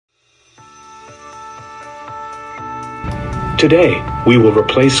Today, we will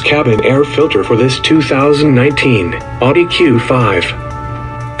replace cabin air filter for this 2019 Audi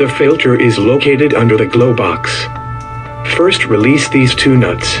Q5. The filter is located under the glow box. First release these two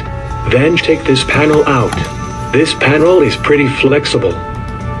nuts. Then take this panel out. This panel is pretty flexible.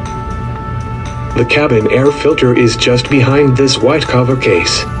 The cabin air filter is just behind this white cover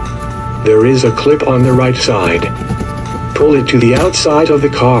case. There is a clip on the right side. Pull it to the outside of the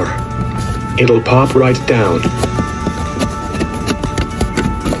car. It'll pop right down.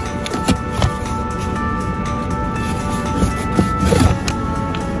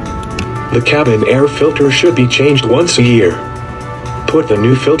 The cabin air filter should be changed once a year. Put the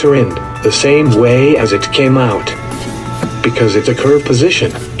new filter in, the same way as it came out. Because it's a curved position,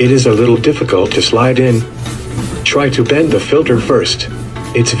 it is a little difficult to slide in. Try to bend the filter first.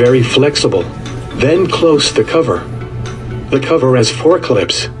 It's very flexible. Then close the cover. The cover has 4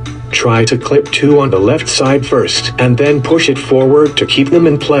 clips. Try to clip 2 on the left side first and then push it forward to keep them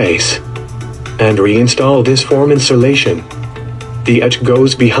in place. And reinstall this form insulation. The edge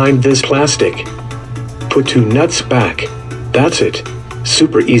goes behind this plastic. Put 2 nuts back. That's it.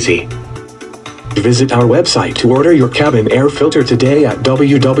 Super easy. Visit our website to order your cabin air filter today at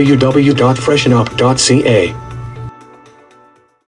www.freshenopt.ca.